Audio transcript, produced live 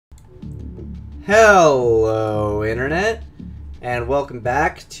Hello, Internet, and welcome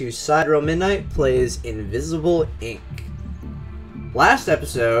back to Sidereal Midnight Plays Invisible Ink. Last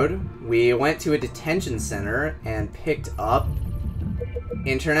episode, we went to a detention center and picked up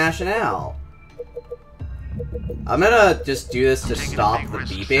International. I'm gonna just do this to stop the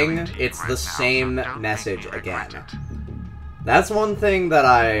beeping. It's the same message again. That's one thing that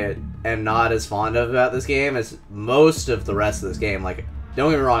I am not as fond of about this game as most of the rest of this game. Like, don't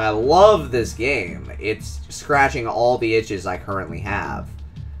get me wrong, I love this game. It's scratching all the itches I currently have.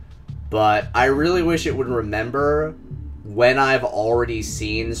 But I really wish it would remember when I've already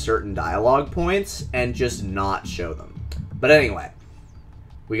seen certain dialogue points and just not show them. But anyway,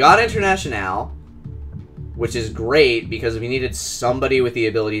 we got International, which is great because we needed somebody with the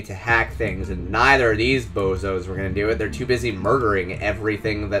ability to hack things, and neither of these bozos were going to do it. They're too busy murdering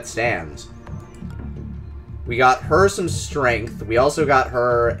everything that stands. We got her some strength. We also got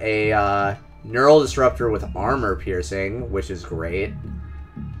her a neural disruptor with armor piercing, which is great.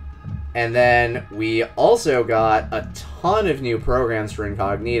 And then we also got a ton of new programs for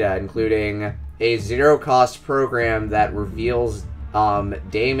Incognita, including a zero-cost program that reveals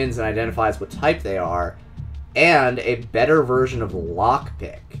daemons and identifies what type they are, and a better version of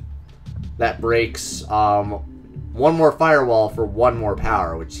Lockpick that breaks one more firewall for one more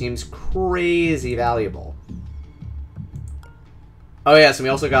power, which seems crazy valuable. Oh yes, and we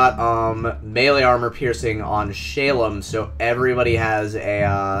also got melee armor piercing on Shalem, so everybody has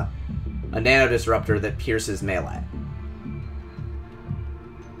a nano disruptor that pierces melee.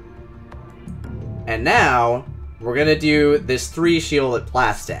 And now we're gonna do this 3-shielded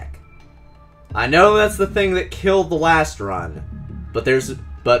plastic. I know that's the thing that killed the last run,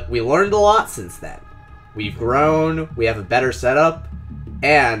 but we learned a lot since then. We've grown, we have a better setup,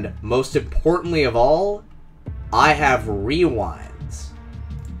 and most importantly of all, I have rewinds.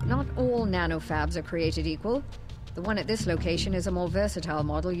 Not all nanofabs are created equal. The one at this location is a more versatile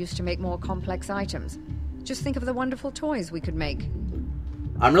model used to make more complex items. Just think of the wonderful toys we could make.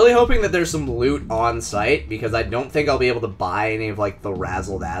 I'm really hoping that there's some loot on site, because I don't think I'll be able to buy any of, like, the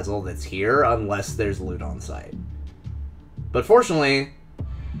razzle-dazzle that's here unless there's loot on site. But fortunately,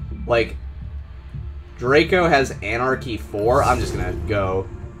 like, Draco has Anarchy 4. I'm just gonna go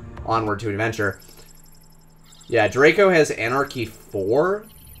onward to adventure. Yeah, Draco has Anarchy 4.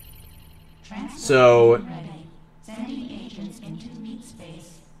 So,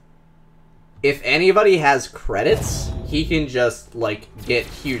 if anybody has credits, he can just, like, get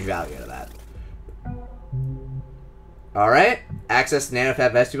huge value out of that. Alright, access to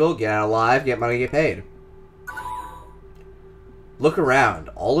NanoFab Vestibule, get out alive, get money, get paid. Look around.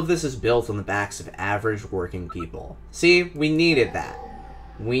 All of this is built on the backs of average working people. See, we needed that.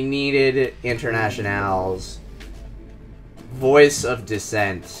 We needed International's voice of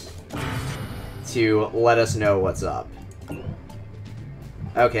dissent to let us know what's up.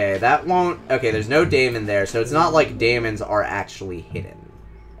 Okay, that won't... Okay, there's no daemon there, so it's not like daemons are actually hidden.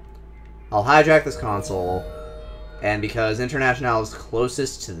 I'll hijack this console, and because International is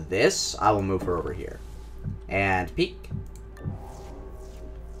closest to this, I will move her over here. And peek.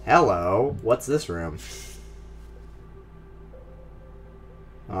 Hello, what's this room?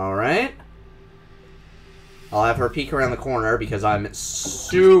 Alright. I'll have her peek around the corner because I'm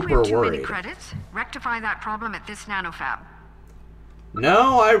super worried. Too many credits? Rectify that problem at this nanofab.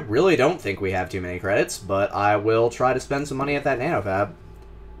 No, I really don't think we have too many credits, but I will try to spend some money at that nanofab.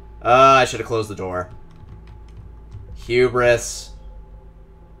 I should have closed the door. Hubris.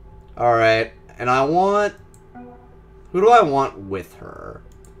 Alright, and I want... Who do I want with her?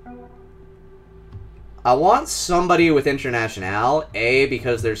 I want somebody with International, A,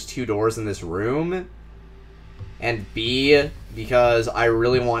 because there's 2 doors in this room, and B, because I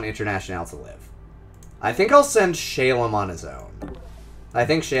really want International to live. I think I'll send Shalem on his own. I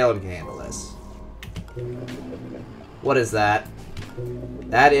think Shalem can handle this. What is that?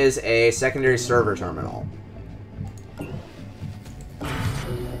 That is a secondary server terminal.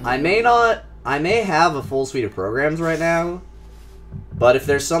 I may have a full suite of programs right now, but if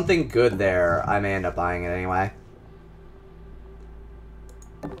there's something good there, I may end up buying it anyway.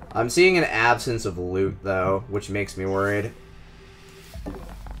 I'm seeing an absence of loot, though, which makes me worried.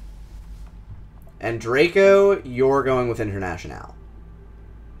 And Draco, you're going with International.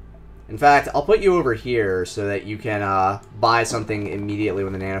 In fact, I'll put you over here so that you can buy something immediately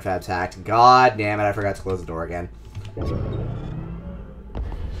when the nanofab's hacked. God damn it, I forgot to close the door again.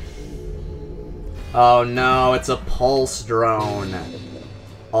 Oh no, it's a pulse drone.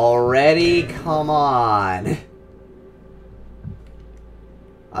 Already? Come on.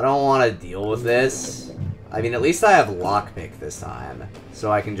 I don't want to deal with this. I mean, at least I have lockpick this time,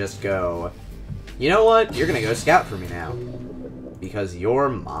 so I can just go You know what? You're gonna go scout for me now. Because you're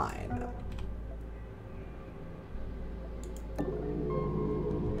mine.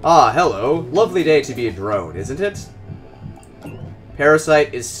 Ah, hello. Lovely day to be a drone, isn't it?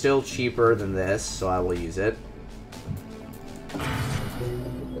 Parasite is still cheaper than this, so I will use it.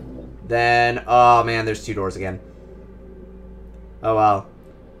 Then, oh man, there's 2 doors again. Oh well.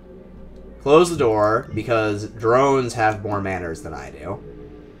 Close the door, because drones have more manners than I do.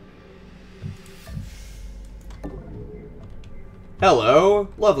 Hello.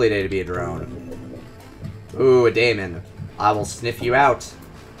 Lovely day to be a drone. Ooh, a daemon. I will sniff you out.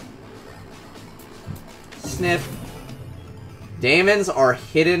 Sniff. Daemons are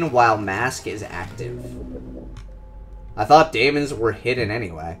hidden while mask is active. I thought daemons were hidden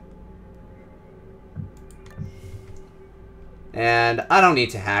anyway. And I don't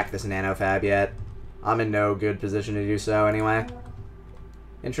need to hack this nanofab yet. I'm in no good position to do so anyway.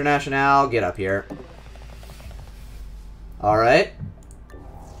 International, get up here. Alright.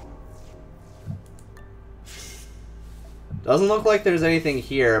 Doesn't look like there's anything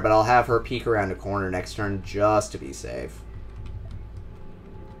here, but I'll have her peek around the corner next turn just to be safe.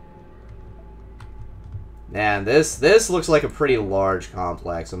 Man, this looks like a pretty large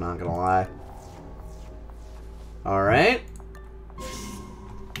complex, I'm not gonna lie. Alright.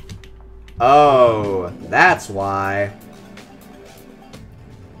 Oh, that's why.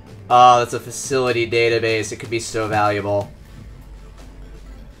 Oh, that's a facility database. It could be so valuable.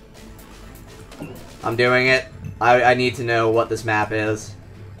 I'm doing it. I need to know what this map is.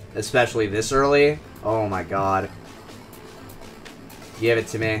 Especially this early. Oh my god. Give it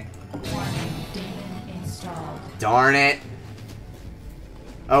to me. Darn it.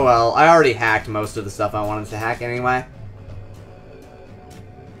 Oh well, I already hacked most of the stuff I wanted to hack anyway.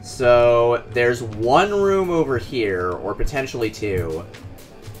 So, there's 1 room over here, or potentially 2.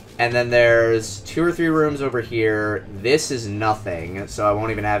 And then there's 2 or 3 rooms over here. This is nothing, so I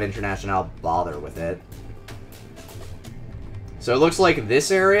won't even have International bother with it. So it looks like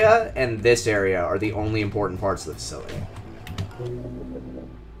this area and this area are the only important parts of the facility.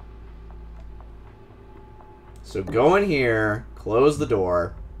 So go in here, close the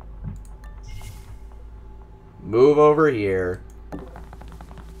door, move over here,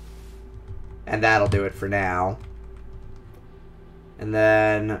 and that'll do it for now. And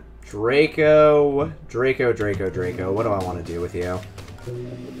then Draco, what do I want to do with you?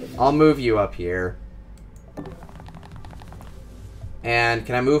 I'll move you up here. And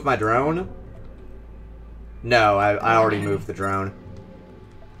can I move my drone? No, I already moved the drone.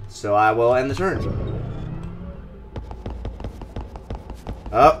 So I will end the turn.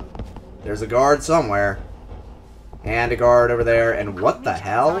 Oh, there's a guard somewhere. And a guard over there, and what the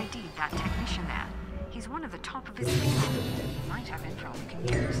hell? That technician there. He's one of the top of his field. He might have info we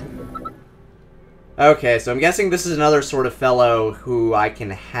can use. Okay, so I'm guessing this is another sort of fellow who I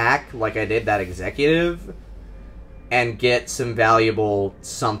can hack like I did that executive and get some valuable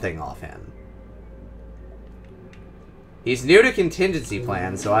something off him. He's new to contingency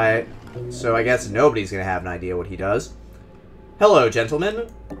plan, so I guess nobody's gonna have an idea what he does. Hello, gentlemen.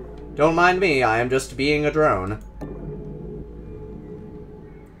 Don't mind me, I am just being a drone.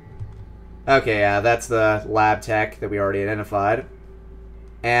 Okay, yeah, that's the lab tech that we already identified.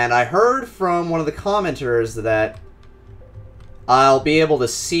 And I heard from one of the commenters that I'll be able to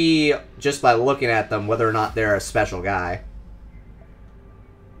see, just by looking at them, whether or not they're a special guy.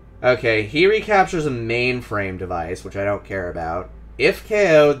 Okay, he recaptures a mainframe device, which I don't care about. If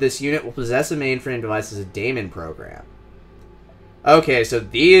KO'd, this unit will possess a mainframe device as a daemon program. Okay, so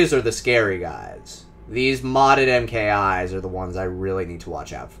these are the scary guys. These modded MKIs are the ones I really need to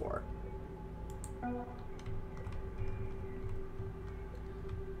watch out for.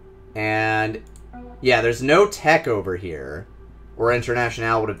 And, yeah, there's no tech over here, or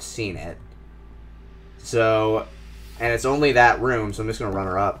International would have seen it. So, and it's only that room, so I'm just going to run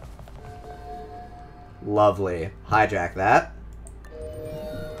her up. Lovely. Hijack that.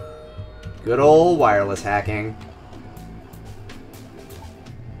 Good old wireless hacking.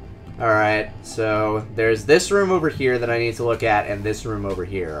 Alright, so there's this room over here that I need to look at, and this room over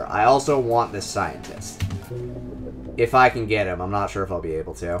here. I also want this scientist. If I can get him. I'm not sure if I'll be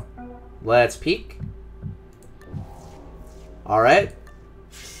able to. Let's peek. Alright.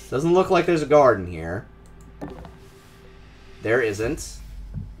 Doesn't look like there's a guard in here. There isn't.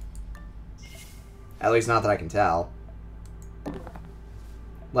 At least not that I can tell.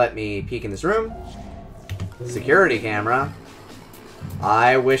 Let me peek in this room. Security camera.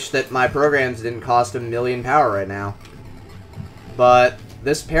 I wish that my programs didn't cost 1 million power right now. But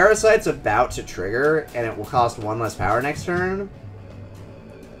this parasite's about to trigger, and it will cost 1 less power next turn.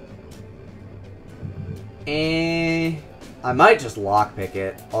 I might just lockpick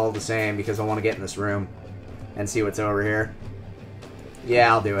it all the same because I want to get in this room and see what's over here.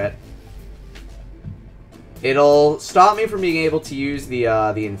 Yeah, I'll do it. It'll stop me from being able to use the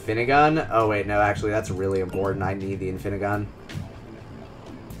infinigun. Oh wait, no, actually that's really important. I need the infinigun.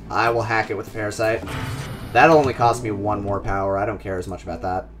 I will hack it with the parasite. That'll only cost me 1 more power. I don't care as much about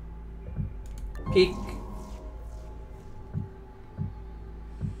that. Peek.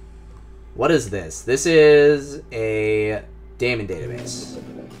 What is this? This is a daemon database.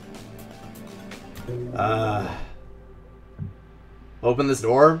 Open this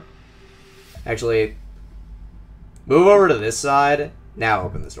door. Actually, move over to this side. Now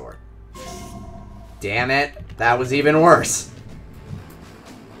open this door. Damn it. That was even worse.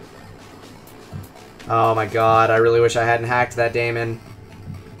 Oh my god, I really wish I hadn't hacked that daemon.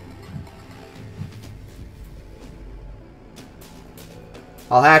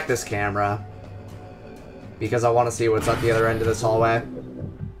 I'll hack this camera. Because I want to see what's at the other end of this hallway.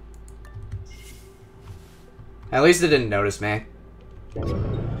 At least it didn't notice me.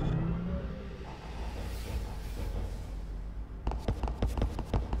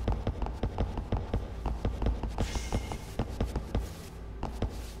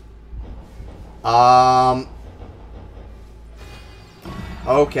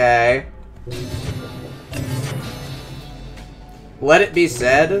 Okay. Let it be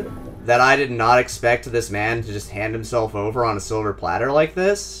said that I did not expect this man to just hand himself over on a silver platter like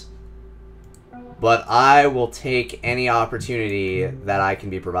this. But I will take any opportunity that I can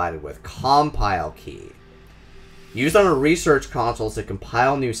be provided with. Compile key. Used on a research console to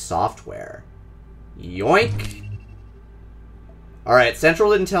compile new software. Yoink. Alright,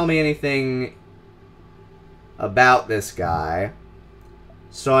 Central didn't tell me anything about this guy.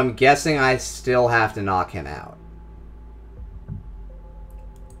 So I'm guessing I still have to knock him out.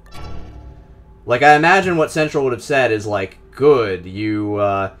 Like, I imagine what Central would have said is like, good, you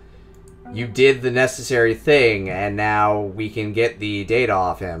did the necessary thing, and now we can get the data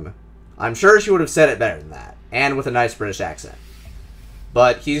off him. I'm sure she would have said it better than that, and with a nice British accent.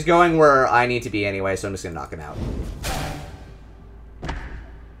 But he's going where I need to be anyway, so I'm just gonna knock him out.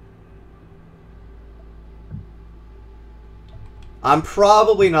 I'm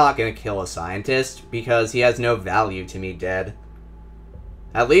probably not gonna kill a scientist, because he has no value to me dead.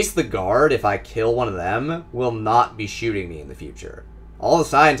 At least the guard, if I kill one of them, will not be shooting me in the future. All the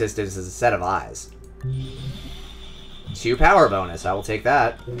scientist is a set of eyes. 2 power bonus, I will take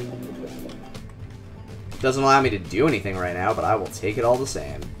that. Doesn't allow me to do anything right now, but I will take it all the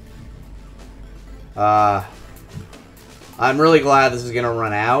same. I'm really glad this is gonna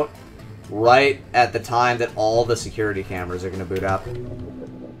run out right at the time that all the security cameras are gonna boot up.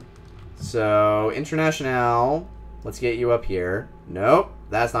 So, International, let's get you up here. Nope,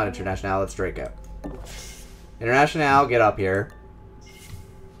 that's not International, that's Draco. International, get up here.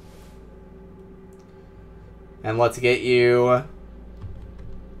 And let's get you...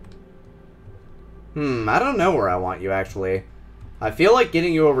 I don't know where I want you, actually. I feel like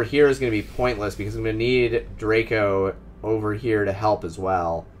getting you over here is going to be pointless, because I'm going to need Draco over here to help as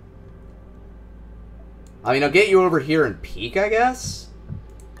well. I mean, I'll get you over here and peek, I guess?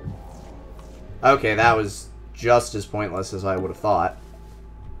 Okay, that was just as pointless as I would have thought.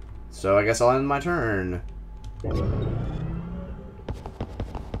 So I guess I'll end my turn.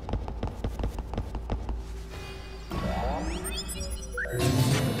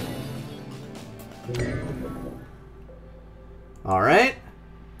 Alright.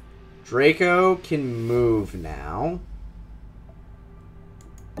 Draco can move now.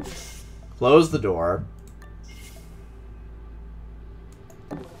 Close the door.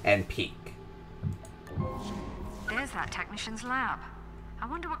 And peek. There's that technician's lab. I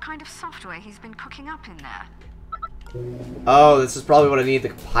wonder what kind of software he's been cooking up in there. Oh, this is probably what I need the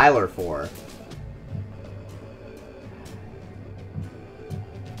compiler for.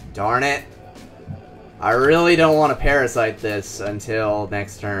 Darn it. I really don't want to parasite this until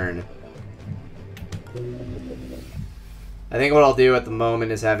next turn. I think what I'll do at the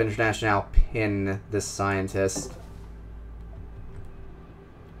moment is have International pin this scientist.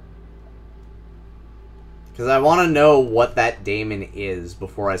 Because I want to know what that daemon is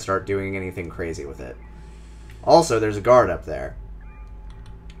before I start doing anything crazy with it. Also, there's a guard up there.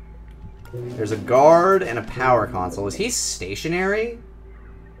 There's a guard and a power console. Is he stationary?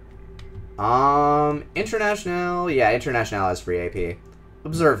 International... Yeah, International has free AP.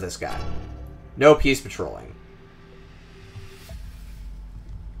 Observe this guy. No peace patrolling.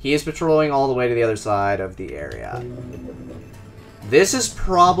 He is patrolling all the way to the other side of the area. This is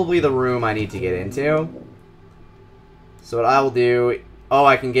probably the room I need to get into. So what I will do Oh,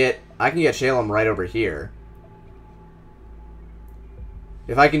 I can get Shalem right over here.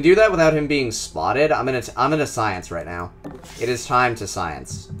 If I can do that without him being spotted, I'm gonna science right now. It is time to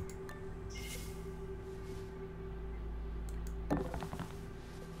science.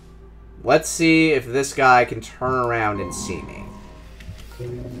 Let's see if this guy can turn around and see me.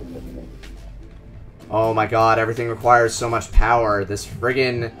 Oh my god, everything requires so much power. This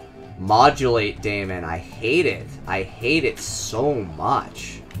friggin' modulate daemon. I hate it. I hate it so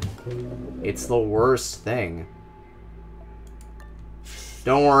much. It's the worst thing.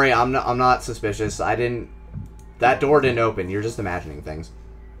 Don't worry, I'm not suspicious. That door didn't open. You're just imagining things.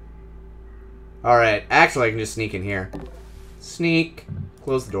 Alright, actually I can just sneak in here. Sneak.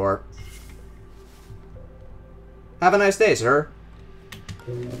 Close the door. Have a nice day, sir.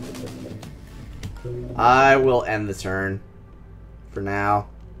 I will end the turn. For now.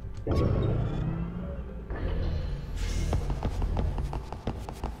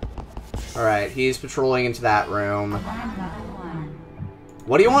 Alright, he's patrolling into that room.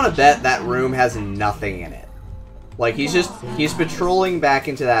 What do you want to bet that room has nothing in it? Like, he's patrolling back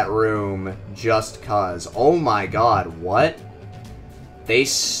into that room just cuz. Oh my god, what? They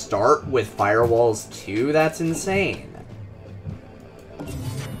start with firewalls too? That's insane.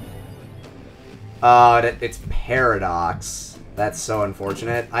 It's Paradox. That's so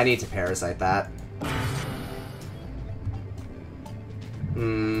unfortunate. I need to parasite that.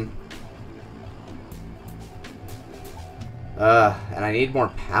 And I need more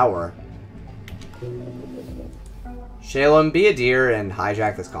power. Shalem, be a deer and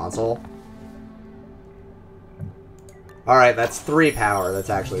hijack this console. Alright, that's 3 power. That's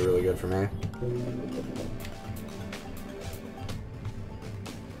actually really good for me.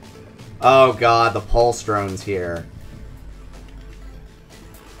 Oh god, the pulse drone's here.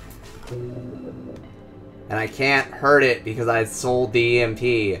 And I can't hurt it because I sold the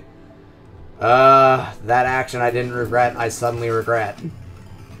EMP. That action I didn't regret, I suddenly regret.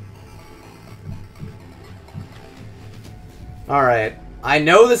 Alright. I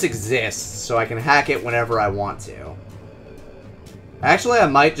know this exists, so I can hack it whenever I want to. Actually, I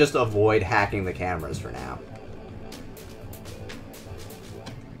might just avoid hacking the cameras for now.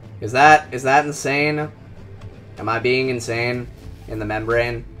 Is that insane? Am I being insane in the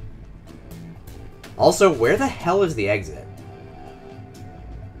membrane? Also, where the hell is the exit?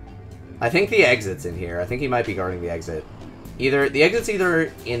 I think the exit's in here. I think he might be guarding the exit. The exit's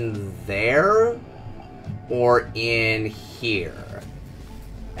either in there or in here.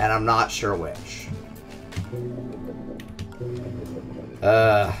 And I'm not sure which.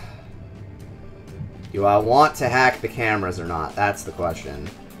 Do I want to hack the cameras or not? That's the question.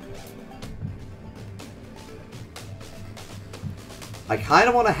 I kind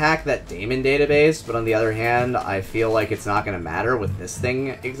of want to hack that daemon database, but on the other hand, I feel like it's not going to matter with this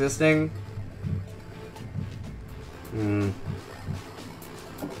thing existing.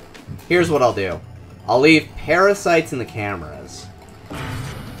 Here's what I'll do. I'll leave parasites in the cameras.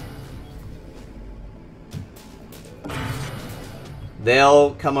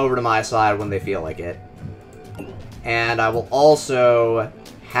 They'll come over to my side when they feel like it. And I will also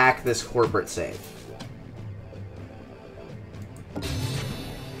hack this corporate safe.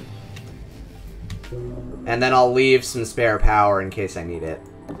 And then I'll leave some spare power in case I need it.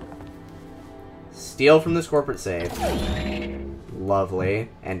 Steal from this corporate safe. Lovely.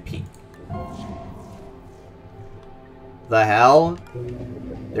 And peek. The hell?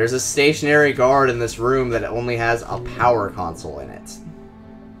 There's a stationary guard in this room that only has a power console in it.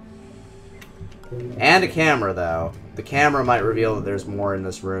 And a camera, though. The camera might reveal that there's more in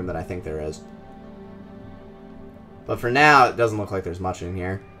this room than I think there is. But for now, it doesn't look like there's much in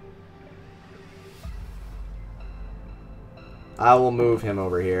here. I will move him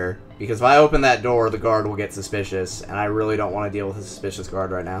over here. Because if I open that door, the guard will get suspicious. And I really don't want to deal with a suspicious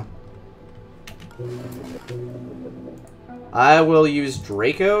guard right now. I will use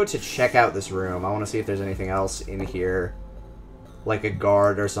Draco to check out this room. I want to see if there's anything else in here. Like a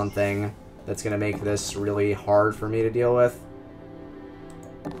guard or something. That's going to make this really hard for me to deal with.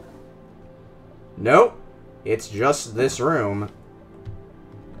 Nope. It's just this room.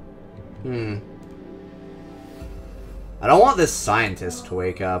 I don't want this scientist to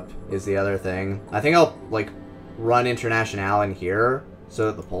wake up, is the other thing. I think I'll, like, run International in here so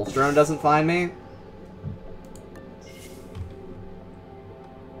that the pulse drone doesn't find me.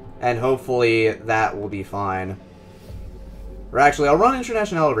 And hopefully that will be fine. Or actually, I'll run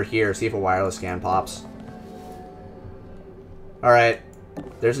International over here, see if a wireless scan pops. Alright.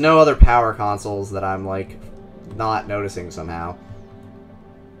 There's no other power consoles that I'm, like, not noticing somehow.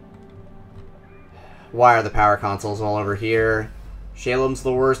 Why are the power consoles all over here? Shalom's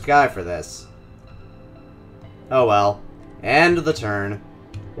the worst guy for this. Oh well. End of the turn.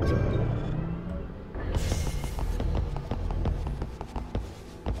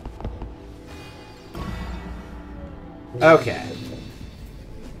 Okay.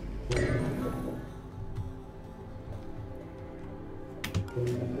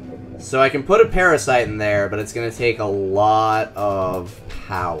 So I can put a parasite in there, but it's going to take a lot of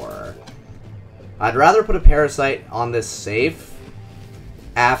power. I'd rather put a parasite on this safe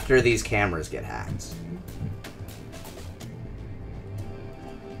after these cameras get hacked.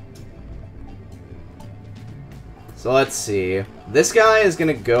 So let's see. This guy is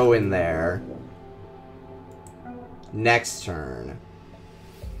going to go in there next turn.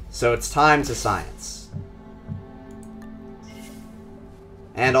 So it's time to science.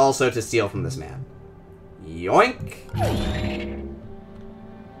 And also to steal from this man. Yoink!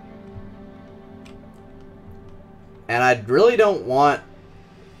 And I really don't want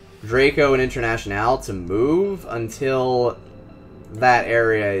Draco and International to move until that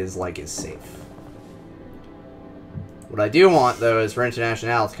area is safe. What I do want, though, is for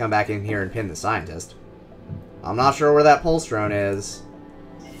International to come back in here and pin the scientist. I'm not sure where that pulse drone is.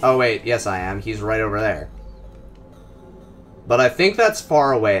 Oh, wait. Yes, I am. He's right over there. But I think that's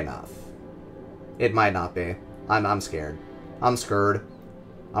far away enough. It might not be. I'm scared. I'm scared.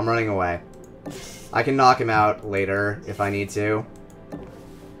 I'm running away. I can knock him out later if I need to.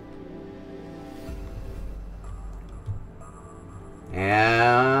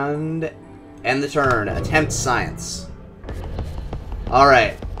 And end the turn. Attempt science.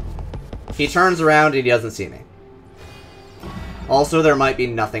 Alright. He turns around and he doesn't see me. Also, there might be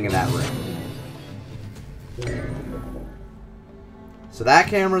nothing in that room. So that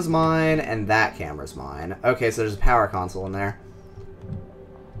camera's mine, and that camera's mine. Okay, so there's a power console in there.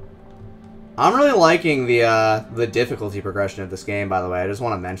 I'm really liking the difficulty progression of this game, by the way. I just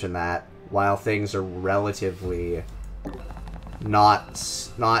want to mention that. While things are relatively not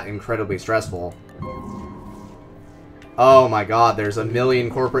incredibly stressful. Oh my god, there's a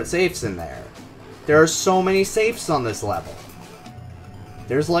million corporate safes in there. There are so many safes on this level.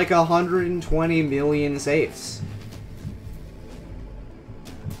 There's like 120 million safes.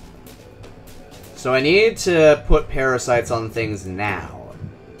 So I need to put parasites on things now,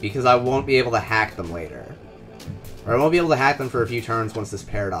 because I won't be able to hack them later. Or I won't be able to hack them for a few turns once this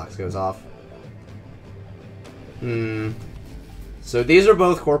paradox goes off. So these are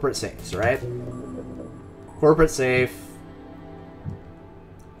both corporate safes, right? Corporate safe.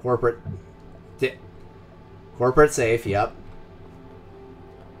 Corporate safe, yep.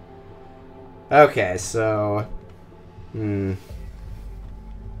 Okay, so...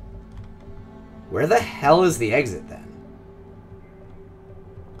 Where the hell is the exit, then?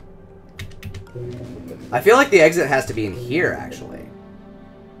 I feel like the exit has to be in here, actually.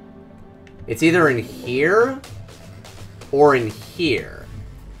 It's either in here or in here.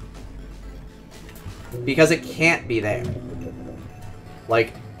 Because it can't be there.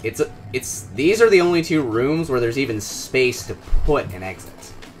 Like, these are the only two rooms where there's even space to put an exit.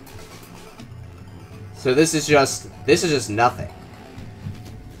 So this is just nothing.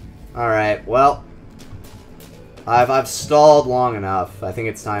 Alright, well, I've stalled long enough. I think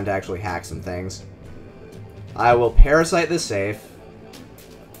it's time to actually hack some things. I will parasite this safe.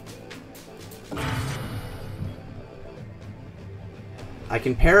 I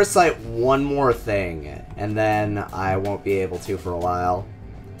can parasite one more thing, and then I won't be able to for a while.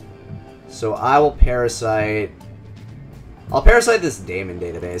 So I will parasite... I'll parasite this daemon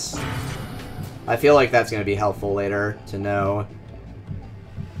database. I feel like that's going to be helpful later to know.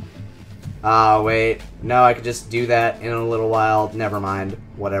 Wait. No, I could just do that in a little while. Never mind.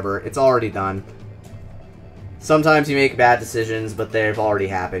 Whatever. It's already done. Sometimes you make bad decisions, but they've already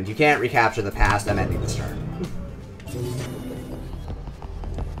happened. You can't recapture the past. I'm ending this turn.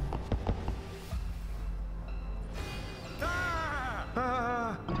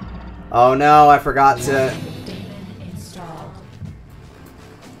 Oh no, I forgot to...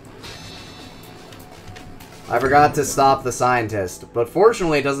 I forgot to stop the scientist, but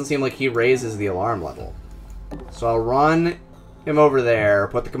fortunately it doesn't seem like he raises the alarm level. So I'll run him over there,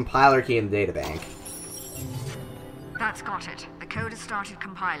 put the compiler key in the databank. That's got it. The code has started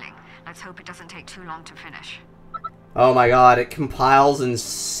compiling. Let's hope it doesn't take too long to finish. Oh my god, it compiles in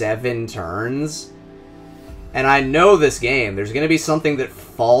 7 turns? And I know this game. There's going to be something that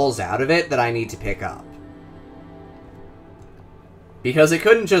falls out of it that I need to pick up. Because it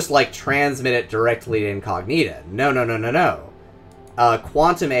couldn't just, like, transmit it directly to Incognita. No, no, no, no, no. A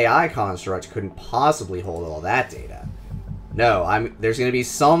quantum AI construct couldn't possibly hold all that data. No, there's gonna be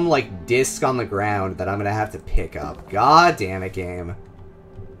some, like, disc on the ground that I'm gonna have to pick up. God damn it, game.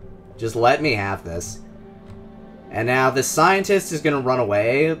 Just let me have this. And now the scientist is gonna run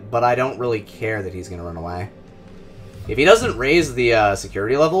away, but I don't really care that he's gonna run away. If he doesn't raise the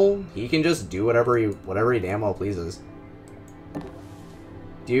security level, he can just do whatever he damn well pleases.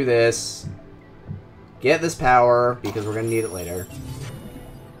 Do this. Get this power, because we're gonna need it later.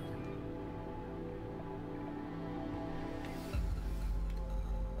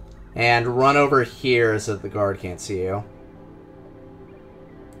 And run over here so that the guard can't see you.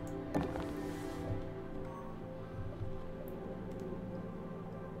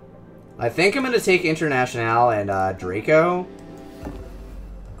 I think I'm going to take International and Draco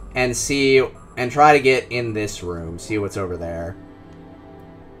and try to get in this room, see what's over there.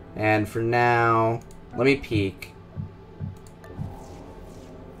 And for now, let me peek.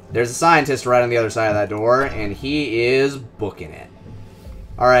 There's a scientist right on the other side of that door, and he is booking it.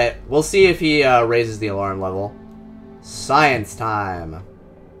 Alright, we'll see if he raises the alarm level. Science time.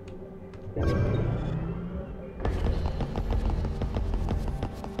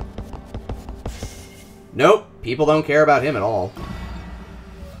 Nope, people don't care about him at all.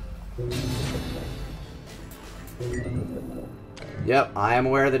 Yep, I am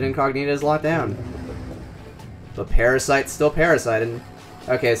aware that Incognita is locked down. But Parasite's still parasiting.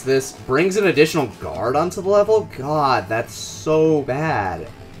 Okay, so this brings an additional guard onto the level? God, that's so bad.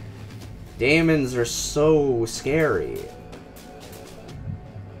 Daemons are so scary.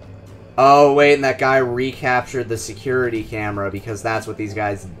 Oh, wait, and that guy recaptured the security camera because that's what these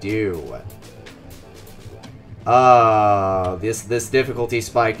guys do. This difficulty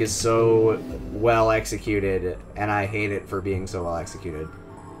spike is so well executed, and I hate it for being so well executed.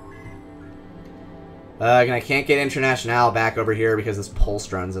 And I can't get International back over here because this pulse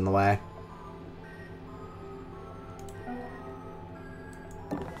drone's in the way.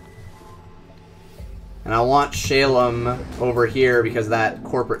 And I want Shalem over here because that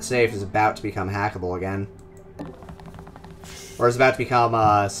corporate safe is about to become hackable again. Or is about to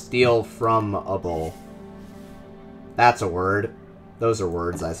become, steal from a bull. That's a word. Those are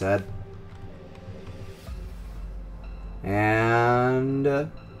words, I said.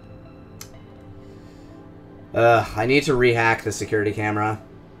 And... I need to rehack the security camera.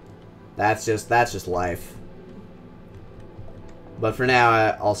 That's just life. But for now,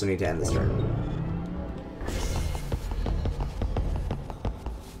 I also need to end this turn.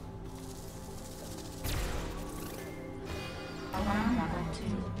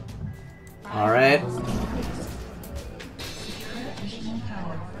 Alright.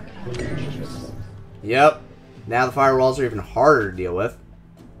 Yep. Now the firewalls are even harder to deal with.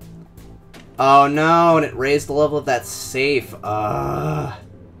 Oh no, and it raised the level of that safe.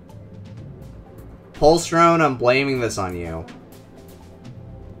 Pulse drone, I'm blaming this on you.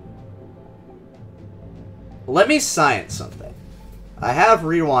 Let me science something. I have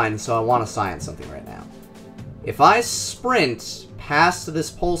rewind, so I want to science something right now. If I sprint past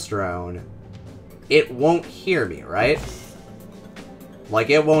this pulse drone, it won't hear me, right? Like,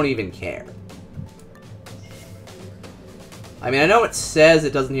 it won't even care. I mean, I know it says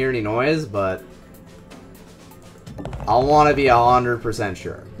it doesn't hear any noise, but I want to be 100%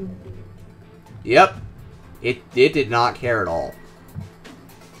 sure. Yep. It did not care at all.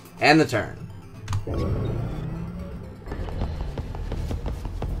 End the turn.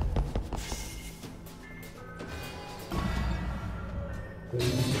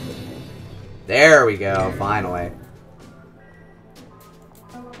 There we go, finally.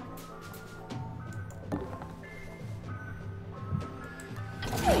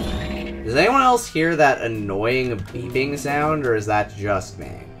 Does anyone else hear that annoying beeping sound, or is that just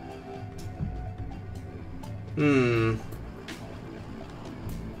me?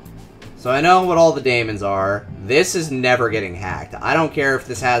 So I know what all the daemons are. This is never getting hacked. I don't care if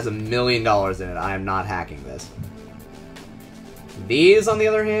this has $1 million in it. I am not hacking this. These, on the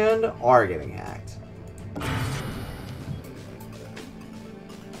other hand, are getting hacked.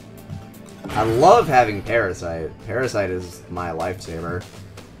 I love having Parasite. Parasite is my lifesaver.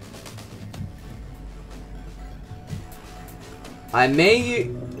 I may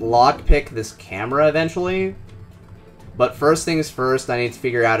lockpick this camera eventually, but first things first, I need to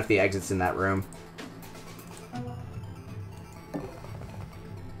figure out if the exit's in that room.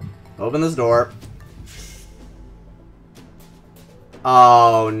 Open this door.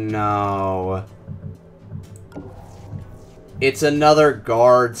 Oh no. It's another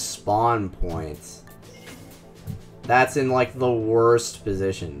guard spawn point. That's in like the worst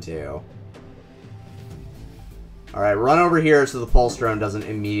position too. Alright, run over here so the pulse drone doesn't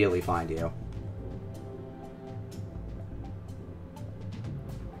immediately find you.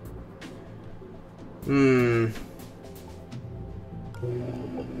 I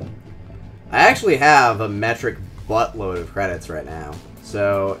actually have a metric buttload of credits right now,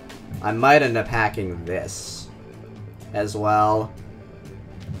 so I might end up hacking this as well.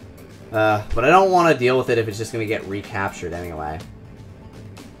 But I don't want to deal with it if it's just going to get recaptured anyway.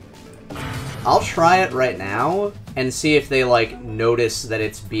 I'll try it right now and see if they, like, notice that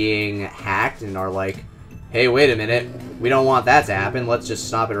it's being hacked and are like, hey, wait a minute, we don't want that to happen, let's just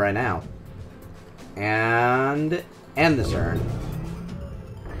stop it right now. And end the turn.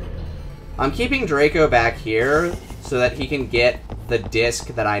 I'm keeping Draco back here so that he can get the disc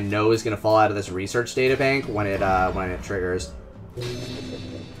that I know is going to fall out of this research databank when it triggers.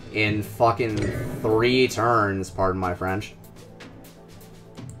 In fucking 3 turns, pardon my French.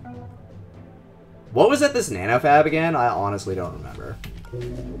 What was at this nanofab again? I honestly don't remember.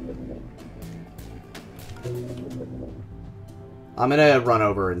 I'm gonna run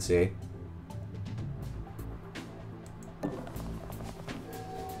over and see.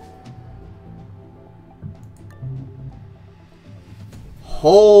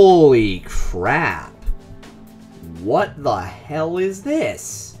 Holy crap. What the hell is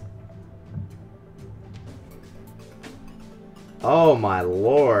this? Oh my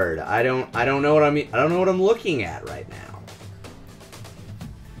lord. I don't know what I don't know what I'm looking at right now.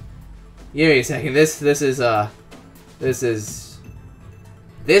 Give me a second. This is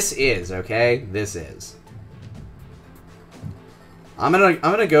okay? This is. I'm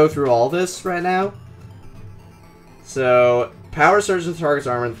gonna go through all this right now. So, power surges the target's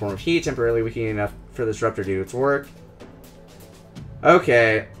armor in the form of heat, temporarily weakening enough for the disruptor to do its work.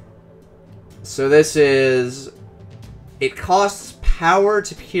 Okay. So this is... It costs power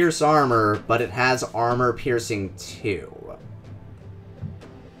to pierce armor, but it has armor piercing 2.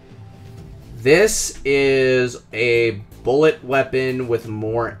 This is a bullet weapon with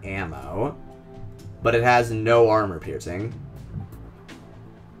more ammo, but it has no armor piercing.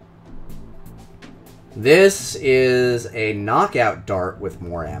 This is a knockout dart with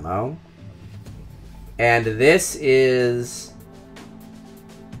more ammo. And this is...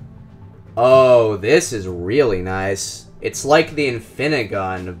 Oh, this is really nice. It's like the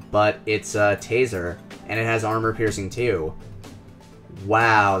Infinigun, but it's a taser, and it has armor piercing too.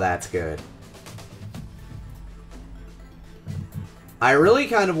 Wow, that's good. I really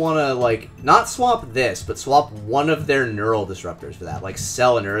kind of want to, like, not swap this, but swap one of their neural disruptors for that. Like,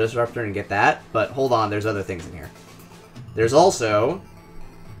 sell a neural disruptor and get that, but hold on, there's other things in here. There's also...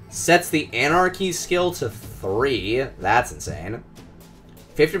 Sets the Anarchy skill to 3. That's insane.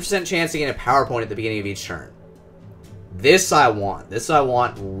 50% chance to gain a power point at the beginning of each turn. This I want. This I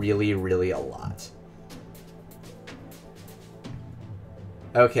want really, really a lot.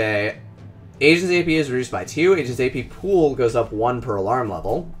 Okay. Agent's AP is reduced by 2. Agent's AP pool goes up 1 per alarm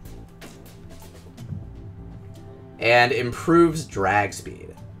level. And improves drag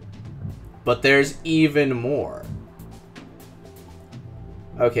speed. But there's even more.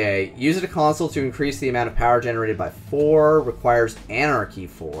 Okay, use it a console to increase the amount of power generated by 4. Requires Anarchy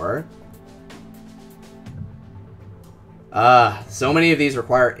 4. So many of these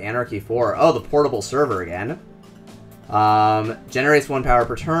require Anarchy 4. Oh, the portable server again. Generates 1 power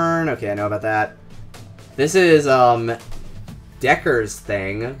per turn. Okay, I know about that. This is, Decker's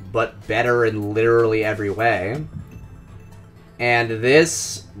thing, but better in literally every way. And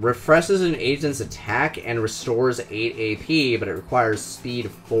this refreshes an agent's attack and restores 8 AP, but it requires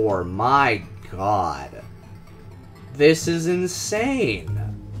speed 4. My god. This is insane.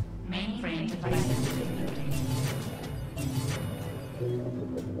 Mainframe devices.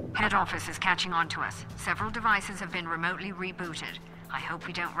 Head office is catching on to us. Several devices have been remotely rebooted. I hope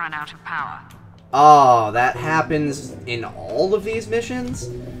we don't run out of power. Oh, that happens in all of these missions?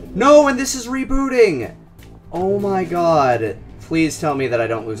 No, and this is rebooting! Oh my god. Please tell me that I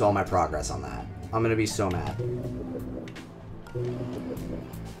don't lose all my progress on that. I'm gonna be so mad.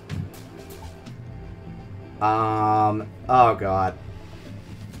 Oh god.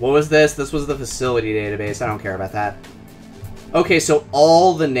 What was this? This was the facility database. I don't care about that. Okay, so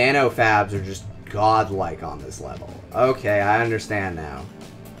all the nanofabs are just godlike on this level. Okay, I understand now.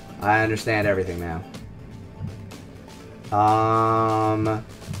 I understand everything now.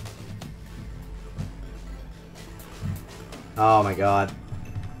 Oh my god.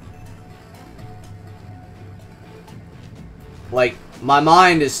 Like, my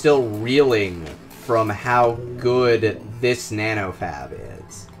mind is still reeling from how good this nanofab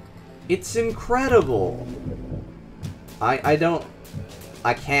is. It's incredible. I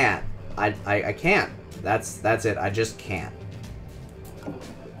can't. I can't. That's it. I just can't.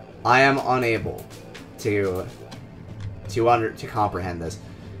 I am unable to comprehend this.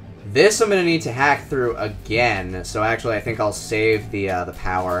 This I'm gonna need to hack through again, so actually I think I'll save the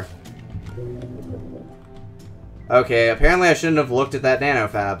power. Okay, apparently I shouldn't have looked at that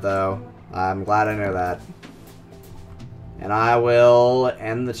nanofab, though. I'm glad I know that. And I will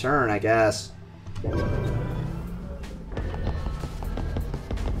end the turn, I guess.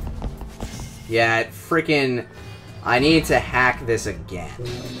 Yeah, it freaking... I need to hack this again.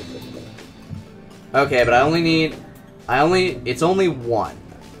 Okay, but I only need... It's only one.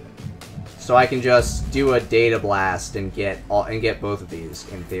 So I can just do a data blast and get both of these,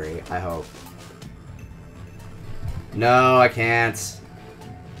 in theory, I hope. No, I can't.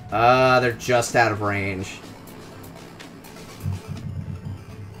 They're just out of range.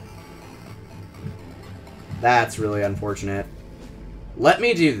 That's really unfortunate. Let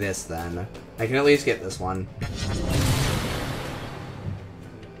me do this, then. I can at least get this one.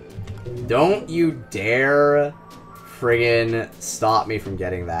 Don't you dare friggin' stop me from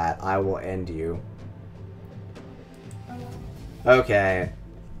getting that. I will end you. Okay.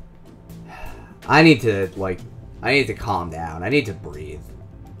 I need to calm down. I need to breathe.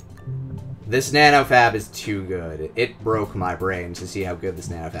 This nanofab is too good. It broke my brain to see how good this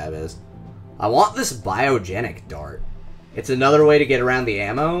nanofab is. I want this biogenic dart. It's another way to get around the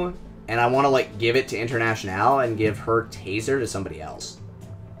ammo, and I want to, like, give it to Internationale and give her taser to somebody else.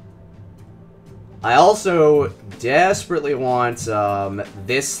 I also desperately want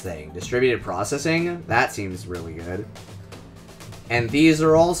this thing, distributed processing. That seems really good. And these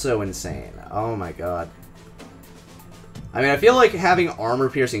are also insane. Oh my god. I mean, I feel like having armor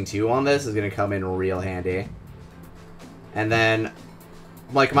piercing 2 on this is going to come in real handy. And then,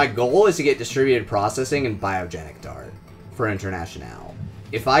 like, my goal is to get distributed processing and biogenic dart for Internationale.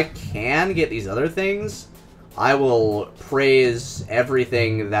 If I can get these other things, I will praise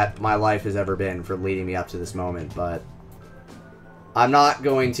everything that my life has ever been for leading me up to this moment, but I'm not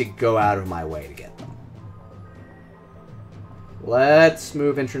going to go out of my way to get them. Let's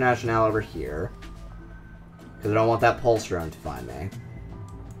move Internationale over here, because I don't want that pulse drone to find me.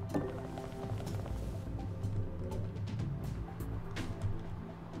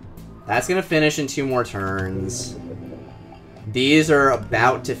 That's going to finish in 2 more turns. These are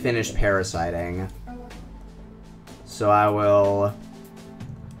about to finish parasiting. So I will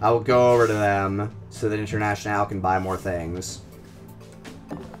go over to them so that Internationale can buy more things.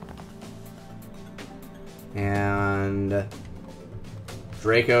 And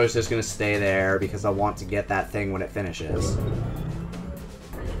Draco is just going to stay there because I want to get that thing when it finishes.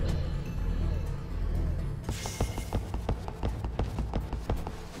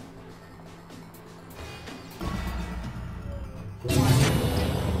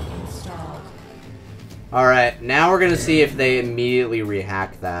 Alright, now we're gonna see if they immediately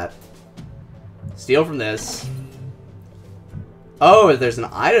rehack that. Steal from this. Oh, there's an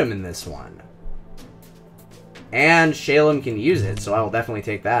item in this one. And Shalem can use it, so I will definitely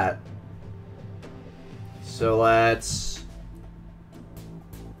take that. So let's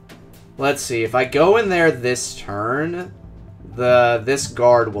see. If I go in there this turn, this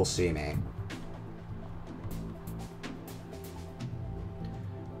guard will see me.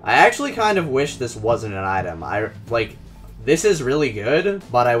 I actually kind of wish this wasn't an item. This is really good,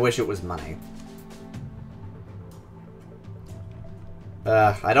 but I wish it was money.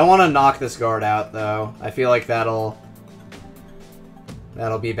 I don't want to knock this guard out, though. I feel like that'll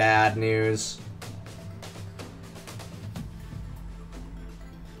be bad news.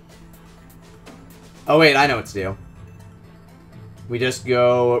 Oh wait, I know what to do. We just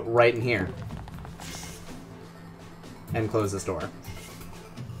go right in here. And close this door.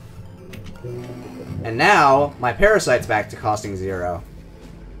 And now, my parasite's back to costing 0.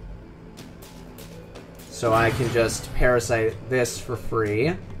 So I can just parasite this for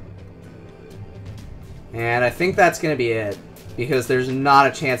free. And I think that's going to be it. Because there's not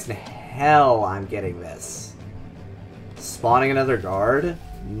a chance in hell I'm getting this. Spawning another guard?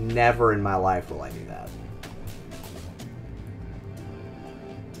 Never in my life will I do that.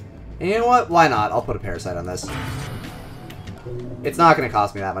 And you know what? Why not? I'll put a parasite on this. It's not going to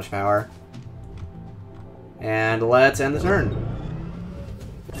cost me that much power. And let's end the turn.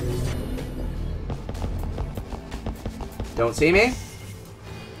 Don't see me?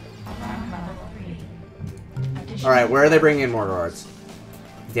 Alright, where are they bringing in more guards?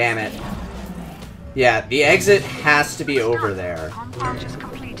 Damn it. Yeah, the exit has to be over there. Compound just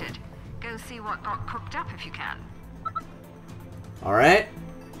completed. Go see what got cooked up if you can. Alright.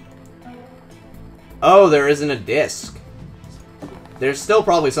 Oh, there isn't a disc. There's still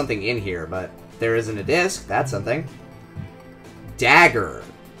probably something in here, but there isn't a disc. That's something. Dagger.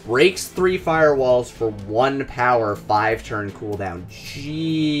 Breaks 3 firewalls for 1 power, 5-turn cooldown.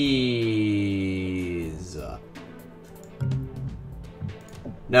 Jeez.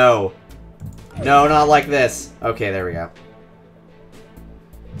 No. No, not like this. Okay, there we go.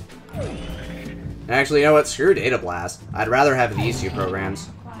 Actually, you know what? Screw Data Blast. I'd rather have these 2 programs.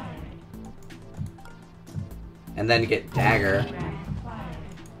 And then get Dagger.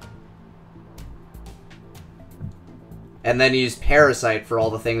 And then use Parasite for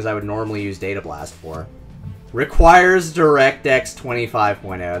all the things I would normally use Data Blast for. Requires DirectX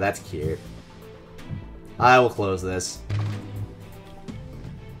 25.0. That's cute. I will close this.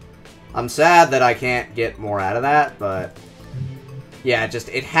 I'm sad that I can't get more out of that, but... yeah, just,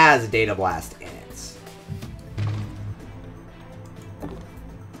 it has Data Blast in it.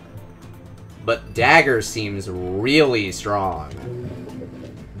 But Dagger seems really strong.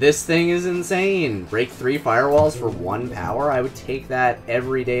 This thing is insane. Break 3 firewalls for 1 power? I would take that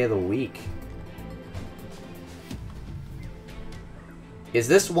every day of the week. Is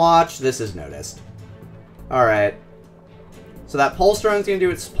this watch? This is noticed. Alright. So that pulse drone's gonna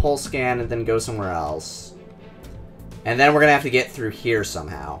do its pulse scan and then go somewhere else. And then we're gonna have to get through here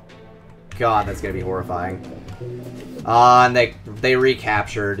somehow. God, that's gonna be horrifying. And they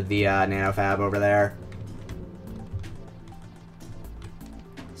recaptured the nanofab over there.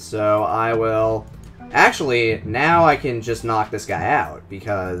 So I will... actually, now I can just knock this guy out,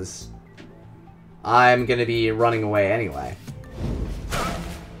 because I'm gonna be running away anyway.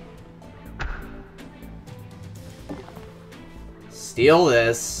 Steal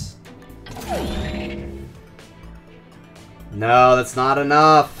this. No, that's not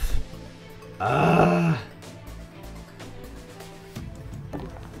enough. Ugh.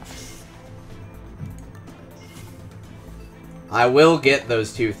 I will get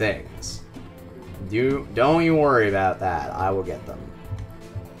those 2 things. Don't you worry about that. I will get them.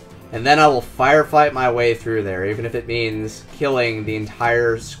 And then I will firefight my way through there, even if it means killing the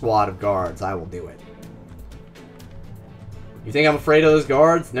entire squad of guards. I will do it. You think I'm afraid of those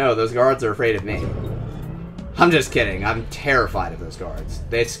guards? No, those guards are afraid of me. I'm just kidding. I'm terrified of those guards.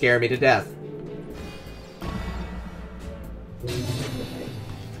 They scare me to death.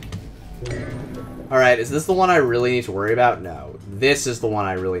 Alright, is this the one I really need to worry about? No. This is the one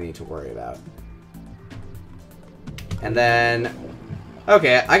I really need to worry about. And then...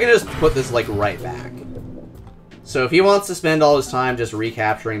 okay, I can just put this, like, right back. So if he wants to spend all his time just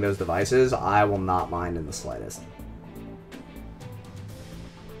recapturing those devices, I will not mind in the slightest.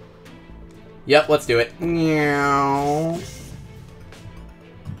 Yep, let's do it. Meow.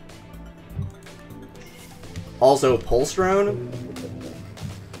 Also, Pulse Drone.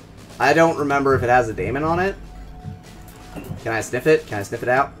 I don't remember if it has a daemon on it. Can I sniff it? Can I sniff it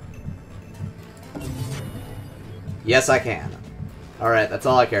out? Yes, I can. Alright, that's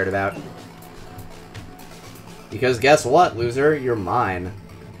all I cared about. Because guess what, loser? You're mine.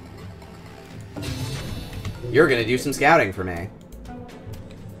 You're gonna do some scouting for me.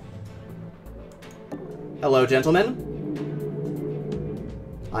 Hello, gentlemen.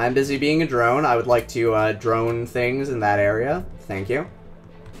 I'm busy being a drone. I would like to drone things in that area. Thank you.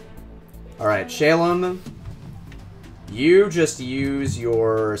 Alright, Shalem. You just use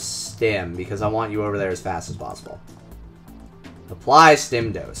your stim, because I want you over there as fast as possible. Apply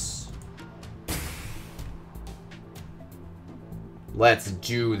stim dose. Let's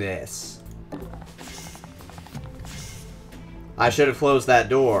do this. I should have closed that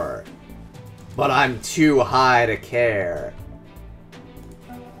door. But I'm too high to care.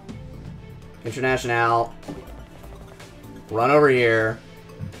 International. Run over here.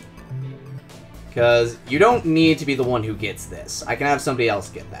 Because you don't need to be the one who gets this. I can have somebody else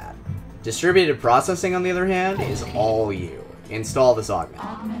get that. Distributed processing, on the other hand, is all you. Install this augment.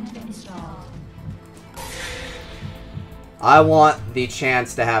 I want the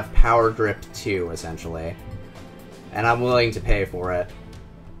chance to have Power Drip 2, essentially. And I'm willing to pay for it.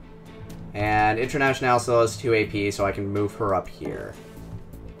 And International still has 2 AP, so I can move her up here.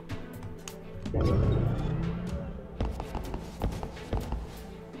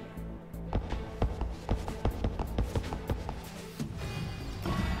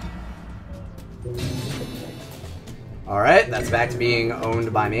 Alright, that's back to being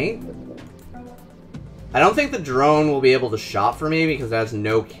owned by me. I don't think the drone will be able to shop for me because it has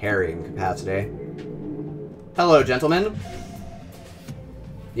no carrying capacity. Hello, gentlemen.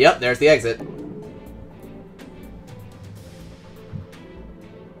 Yep, there's the exit.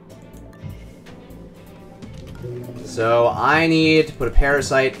 So I need to put a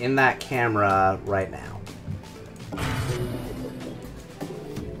parasite in that camera right now.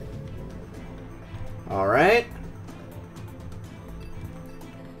 Alright.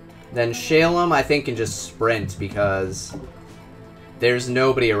 Then Shalem, I think, can just sprint because there's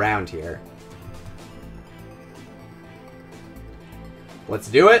nobody around here. Let's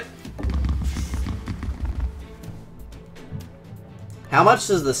do it. How much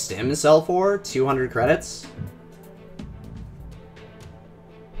does the stim sell for? 200 credits?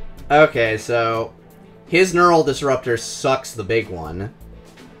 Okay, so his neural disruptor sucks the big one.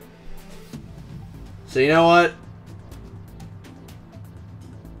 So you know what?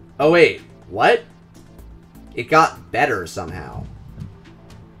 Oh wait, what? It got better somehow.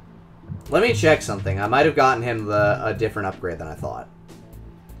 Let me check something. I might have gotten him a different upgrade than I thought.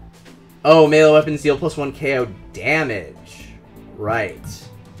 Oh, melee weapons deal +1 KO damage. Right.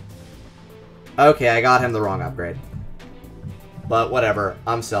 Okay, I got him the wrong upgrade. But whatever,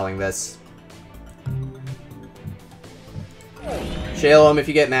 I'm selling this. Shalom, if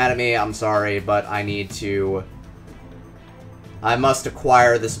you get mad at me, I'm sorry, but I must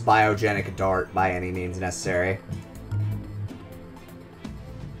acquire this biogenic dart by any means necessary.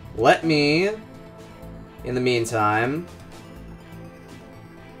 Let me, in the meantime...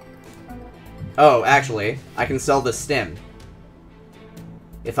 Oh, actually, I can sell the stim.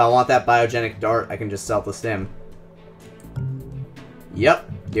 If I want that biogenic dart, I can just sell the stim.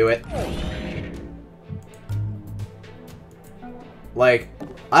 Yep, do it. Like,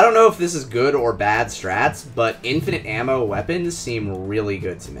 I don't know if this is good or bad strats, but infinite ammo weapons seem really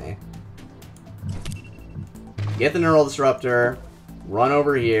good to me. Get the neural disruptor, run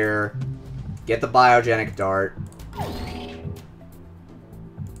over here, get the biogenic dart,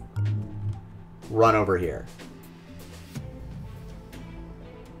 run over here.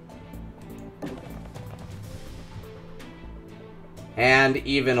 And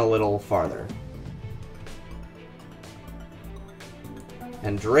even a little farther.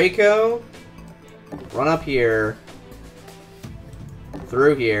 And Draco, run up here,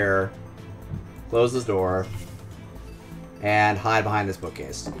 through here, close this door, and hide behind this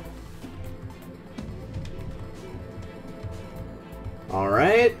bookcase.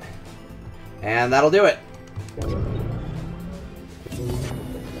 Alright. And that'll do it.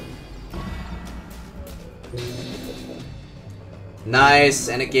 Nice,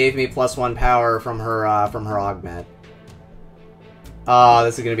 and it gave me +1 power from her augment. Oh,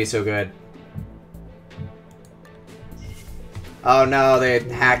 this is gonna be so good. Oh no, they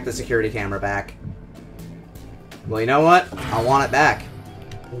hacked the security camera back. Well, you know what? I want it back.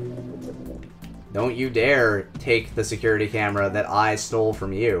 Don't you dare take the security camera that I stole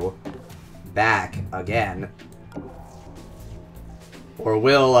from you back again. Or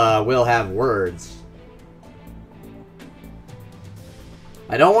we'll have words.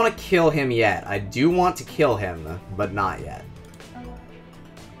 I don't want to kill him yet. I do want to kill him, but not yet.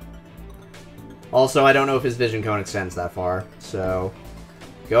 Also, I don't know if his vision cone extends that far, so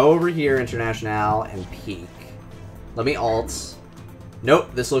go over here, International, and peek. Let me alt.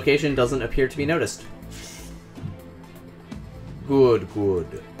 Nope, this location doesn't appear to be noticed. Good,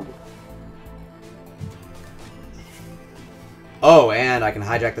 good. Oh, and I can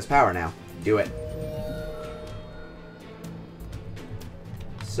hijack this power now. Do it.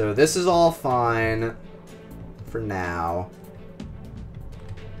 So this is all fine for now.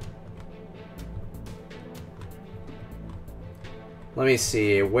 Let me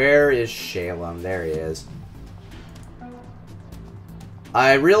see. Where is Shalem? There he is.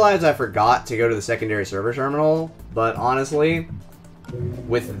 I realized I forgot to go to the secondary server terminal, but honestly,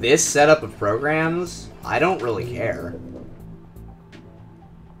 with this setup of programs, I don't really care.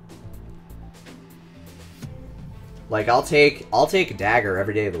 Like, I'll take Dagger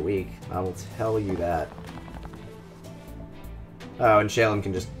every day of the week. I will tell you that. Oh, and Shalem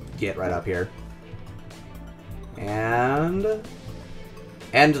can just get right up here. And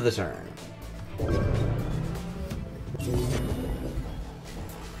end the turn.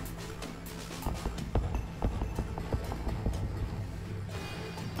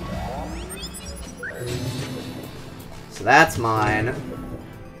 So that's mine.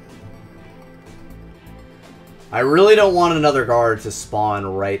 I really don't want another guard to spawn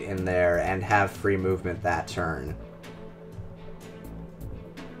right in there and have free movement that turn.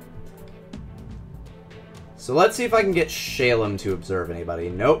 So let's see if I can get Shalem to observe anybody.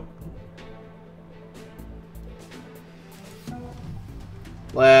 Nope.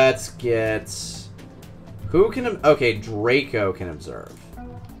 Let's get... Who can... Okay, Draco can observe.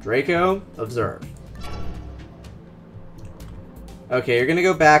 Draco, observe. Okay, you're gonna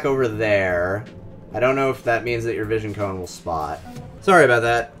go back over there. I don't know if that means that your vision cone will spot. Sorry about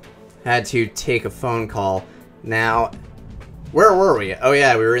that. Had to take a phone call. Now, Where were we? Oh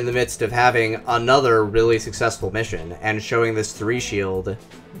yeah, we were in the midst of having another really successful mission, and showing this 3 shield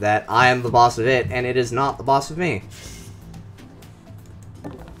that I am the boss of it, and it is not the boss of me.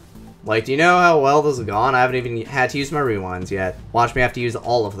 Like, do you know how well this has gone? I haven't even had to use my rewinds yet. Watch me have to use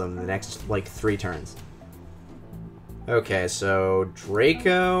all of them in the next, like, 3 turns. Okay, so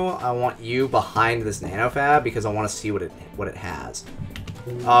Draco, I want you behind this nanofab because I want to see what it has.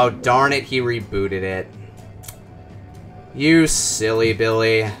 Oh, darn it, he rebooted it. You silly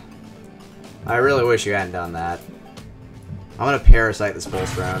Billy. I really wish you hadn't done that. I'm gonna parasite this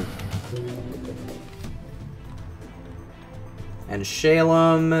pulse round. And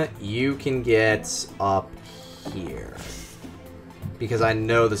Shalem, you can get up here. Because I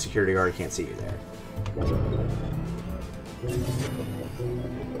know the security guard can't see you there.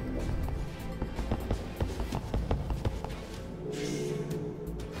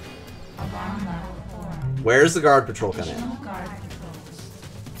 Where's the guard patrol come in?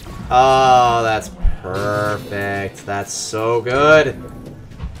 Oh, that's perfect. That's so good.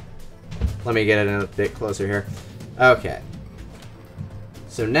 Let me get it in a bit closer here. Okay.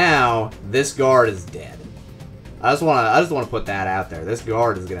 So now this guard is dead. I just want to put that out there. This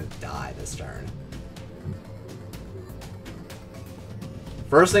guard is gonna die this turn.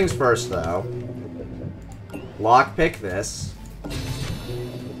 First things first, though. Lockpick this.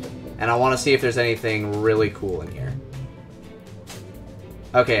 And I want to see if there's anything really cool in here.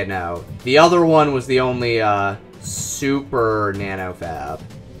 Okay, no. The other one was the only, super nanofab.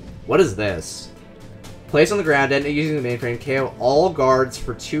 What is this? Place on the ground, detonate using the mainframe, KO all guards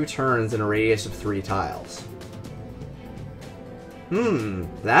for 2 turns in a radius of 3 tiles.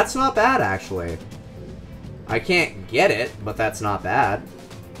 That's not bad, actually. I can't get it, but that's not bad.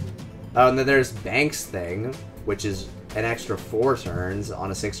 Oh, and then there's Bank's thing, which is an extra 4 turns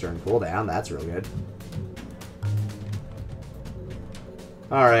on a 6-turn cooldown. That's real good.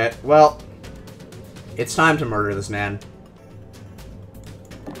 Alright, well, it's time to murder this man.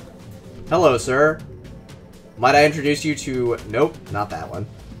 Hello, sir. Might I introduce you to... Nope, not that one.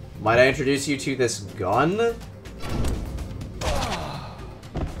 Might I introduce you to this gun?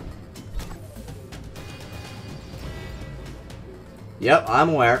 Yep, I'm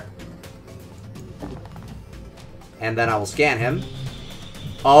aware. And then I will scan him.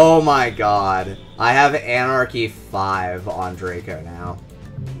 Oh my god. I have Anarchy 5 on Draco now.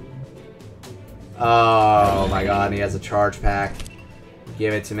 Oh my god, and he has a charge pack.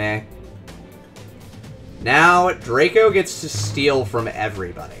 Give it to me. Now, Draco gets to steal from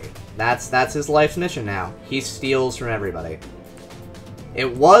everybody. That's his life's mission now. He steals from everybody.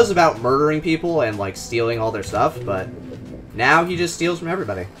 It was about murdering people and, like, stealing all their stuff, but now he just steals from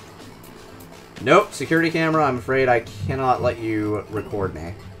everybody. Nope, security camera, I'm afraid I cannot let you record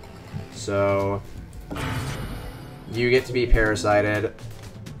me. So, you get to be parasited.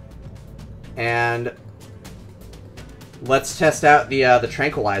 And let's test out the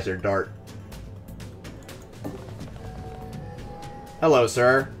tranquilizer dart. Hello,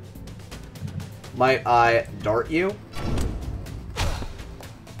 sir. Might I dart you?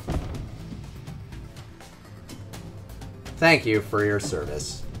 Thank you for your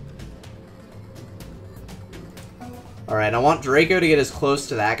service. Alright, I want Draco to get as close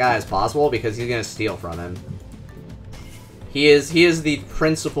to that guy as possible because he's gonna steal from him. He is the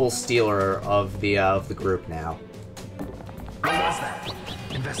principal stealer of the group now. What was that?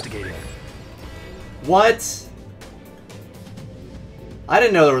 Investigating. What? I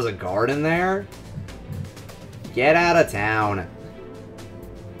didn't know there was a guard in there. Get out of town.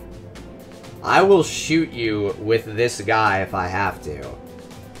 I will shoot you with this guy if I have to.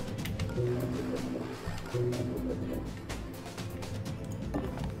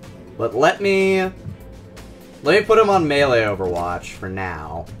 But let me put him on melee Overwatch for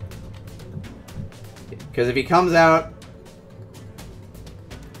now. Because if he comes out...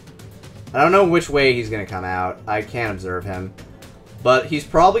 I don't know which way he's going to come out. I can't observe him. But he's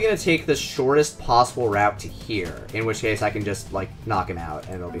probably going to take the shortest possible route to here. In which case I can just, like, knock him out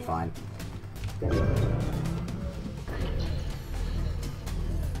and it'll be fine.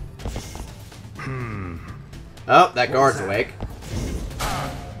 Oh, that guard's awake.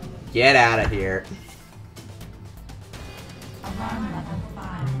 Get out of here.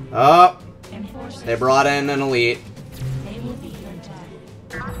 Oh, they brought in an elite.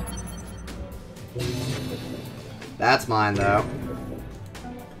 That's mine, though.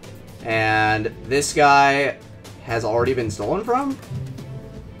 And this guy has already been stolen from?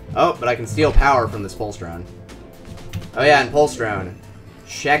 Oh, but I can steal power from this pulse drone. Oh yeah, and pulse drone.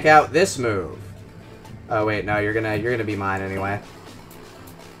 Check out this move. Oh wait, no, you're gonna be mine anyway.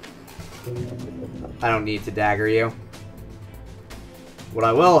 I don't need to dagger you. What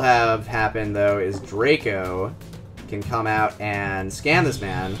I will have happen, though, is Draco can come out and scan this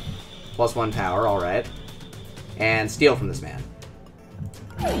man. +1 power, alright. And steal from this man.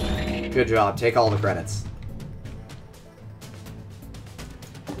 Good job. Take all the credits.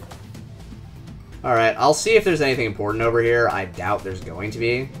 Alright, I'll see if there's anything important over here. I doubt there's going to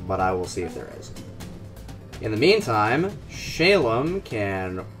be, but I will see if there is. In the meantime, Shalem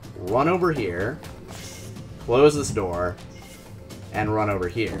can run over here, close this door, and run over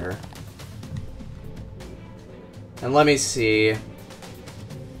here. And let me see.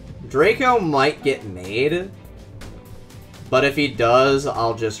 Draco might get made, but if he does,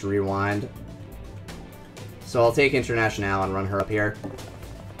 I'll just rewind. So I'll take International and run her up here.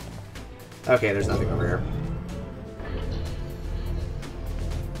 Okay, there's nothing over here.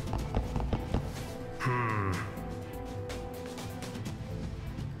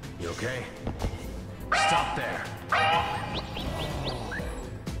 You okay? Stop there.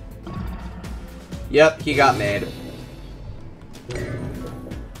 Yep, he got made.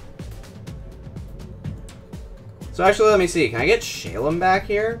 So actually, let me see. Can I get Shalem back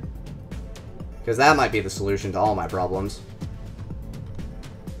here? Because that might be the solution to all my problems.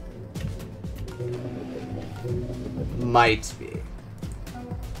 Might be.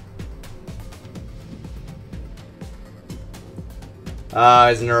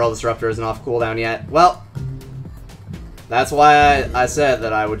 His Neural Disruptor isn't off cooldown yet. Well, that's why I said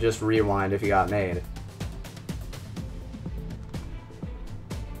that I would just rewind if he got made.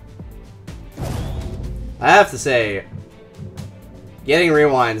 I have to say, getting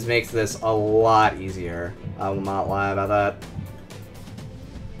rewinds makes this a lot easier. I will not lie about that.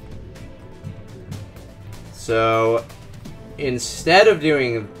 So, instead of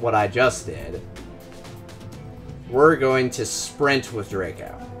doing what I just did, we're going to sprint with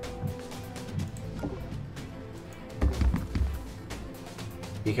Draco.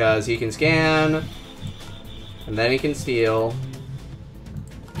 Because he can scan, and then he can steal,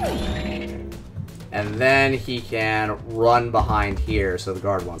 and then he can run behind here so the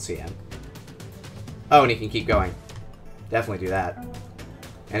guard won't see him. Oh, and he can keep going. Definitely do that.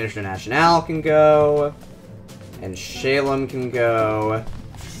 And International can go, and Shalem can go,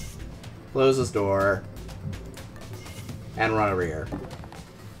 close this door, and run over here.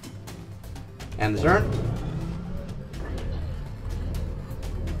 End the turn.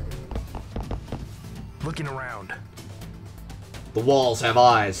 Looking around. The walls have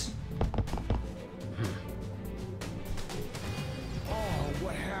eyes. Oh,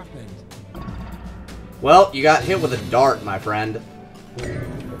 what happened? Well, you got hit with a dart, my friend.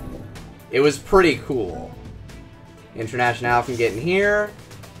 It was pretty cool. International can get in here,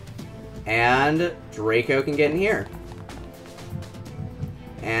 and Draco can get in here.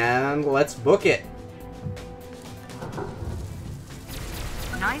 And let's book it.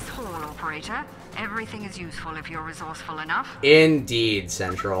 Nice haul, operator. Everything is useful if you're resourceful enough. Indeed,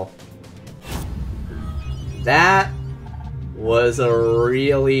 Central. That was a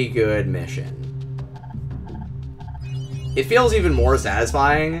really good mission. It feels even more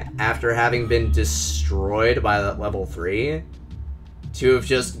satisfying after having been destroyed by that level 3 to have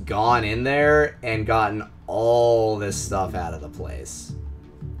just gone in there and gotten all this stuff out of the place.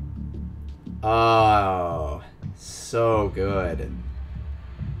 Oh, so good.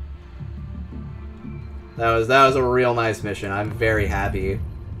 That was a real nice mission. I'm very happy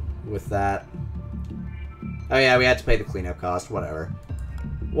with that. Oh yeah, we had to pay the cleanup cost. Whatever.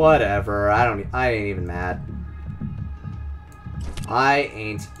 Whatever. I ain't even mad. I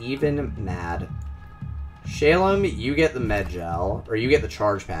ain't even mad. Shalem, you get the med gel, or you get the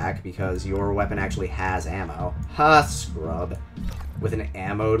charge pack because your weapon actually has ammo. Ha, scrub. With an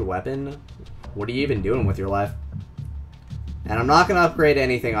ammoed weapon? What are you even doing with your life? And I'm not gonna upgrade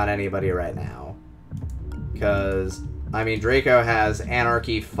anything on anybody right now. Because, I mean, Draco has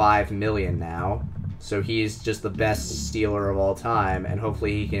Anarchy 5 million now, so he's just the best stealer of all time, and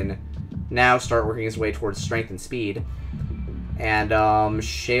hopefully he can now start working his way towards strength and speed. And,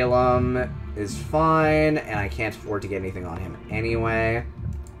 Shalem is fine, and I can't afford to get anything on him anyway.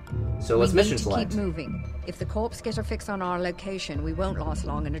 So let's mission select. Keep moving. If the corps get a fix on our location, we won't last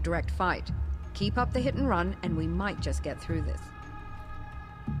long in a direct fight. Keep up the hit and run, and we might just get through this.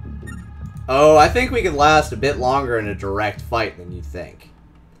 Oh, I think we could last a bit longer in a direct fight than you think.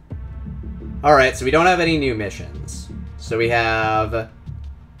 Alright, so we don't have any new missions. So we have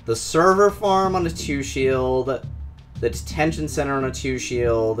the server farm on a 2-shield, the detention center on a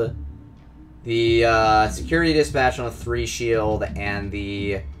 2-shield, the security dispatch on a 3-shield, and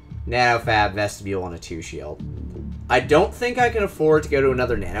the nanofab vestibule on a 2-shield. I don't think I can afford to go to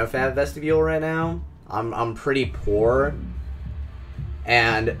another nanofab vestibule right now. I'm pretty poor.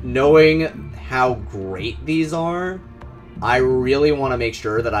 And knowing how great these are, I really want to make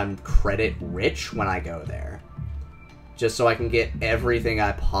sure that I'm credit rich when I go there. Just so I can get everything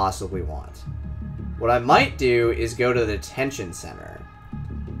I possibly want. What I might do is go to the detention center.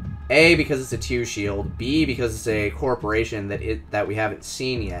 A, because it's a 2 shield. B, because it's a corporation that we haven't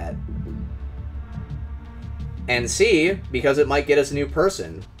seen yet. And C, because it might get us a new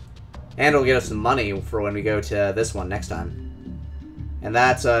person. And it'll get us some money for when we go to this one next time. And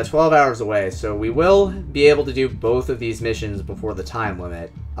that's 12 hours away, so we will be able to do both of these missions before the time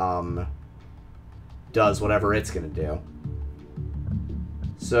limit does whatever it's going to do.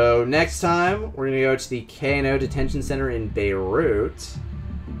 So next time, we're going to go to the K&O Detention Center in Beirut.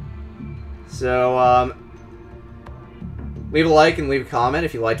 So, leave a like and leave a comment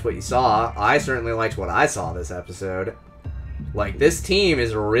if you liked what you saw. I certainly liked what I saw this episode. Like, this team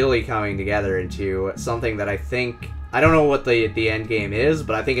is really coming together into something that I think... I don't know what the end game is,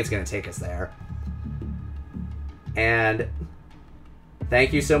 but I think it's going to take us there. And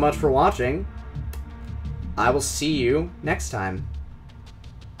thank you so much for watching. I will see you next time.